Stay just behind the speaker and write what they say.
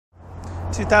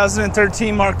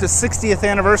2013 marked the 60th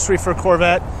anniversary for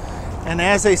Corvette, and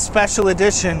as a special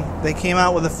edition, they came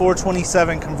out with the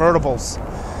 427 convertibles.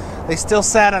 They still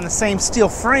sat on the same steel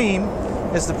frame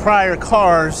as the prior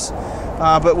cars,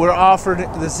 but were offered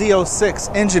the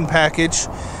Z06 engine package,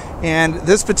 and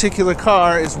this particular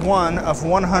car is one of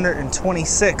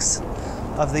 126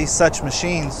 of these such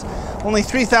machines. Only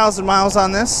 3,000 miles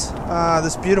on this.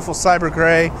 This beautiful cyber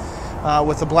gray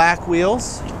with the black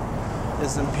wheels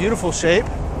is in beautiful shape,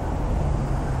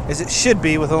 as it should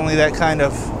be with only that kind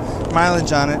of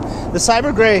mileage on it. The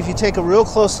cyber gray, if you take a real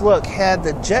close look, had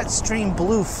the jet stream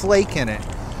blue flake in it.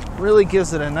 Really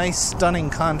gives it a nice stunning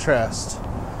contrast.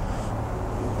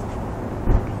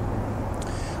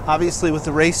 Obviously with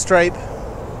the race stripe,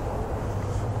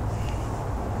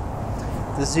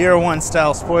 the 01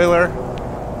 style spoiler,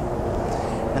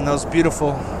 and those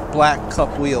beautiful black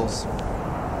cup wheels.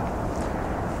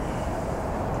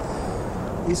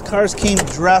 These cars came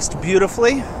dressed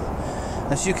beautifully.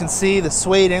 As you can see, the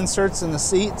suede inserts in the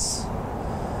seats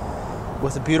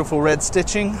with a beautiful red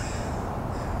stitching.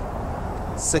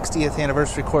 60th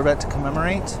anniversary Corvette to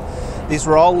commemorate. These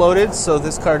were all loaded, so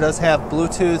this car does have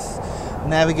Bluetooth,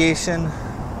 navigation,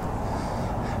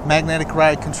 magnetic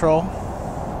ride control,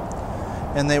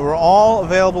 and they were all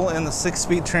available in the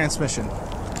 6-speed transmission.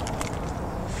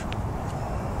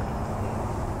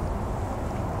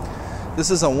 This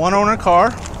is a one-owner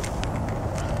car.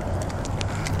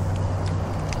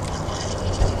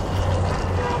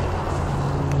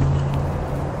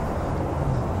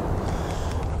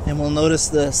 And we'll notice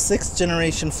the 6th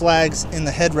generation flags in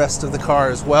the headrest of the car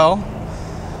as well.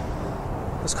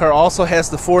 This car also has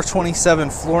the 427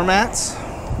 floor mats.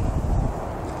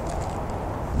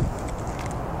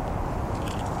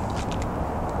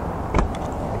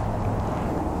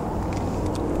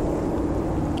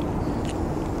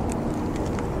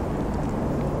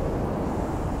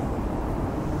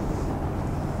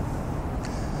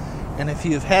 And if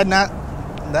you've had not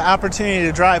the opportunity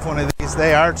to drive one of these,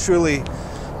 they are truly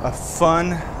a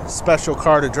fun, special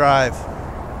car to drive.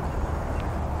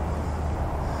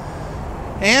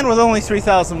 And with only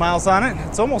 3,000 miles on it,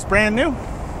 it's almost brand new.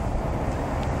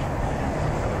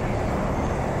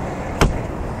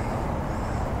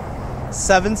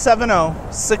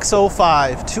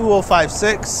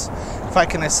 (770-605-2056). If I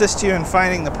can assist you in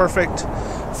finding the perfect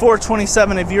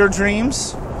 427 of your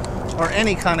dreams, or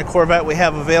any kind of Corvette we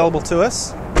have available to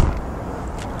us.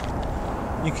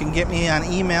 You can get me on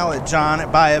email at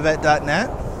john@buyavette.net,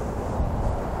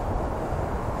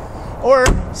 or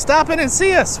stop in and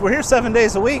see us. We're here 7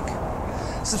 days a week.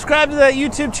 Subscribe to that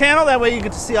YouTube channel, that way you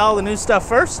get to see all the new stuff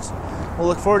first. We'll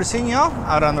look forward to seeing y'all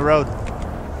out on the road.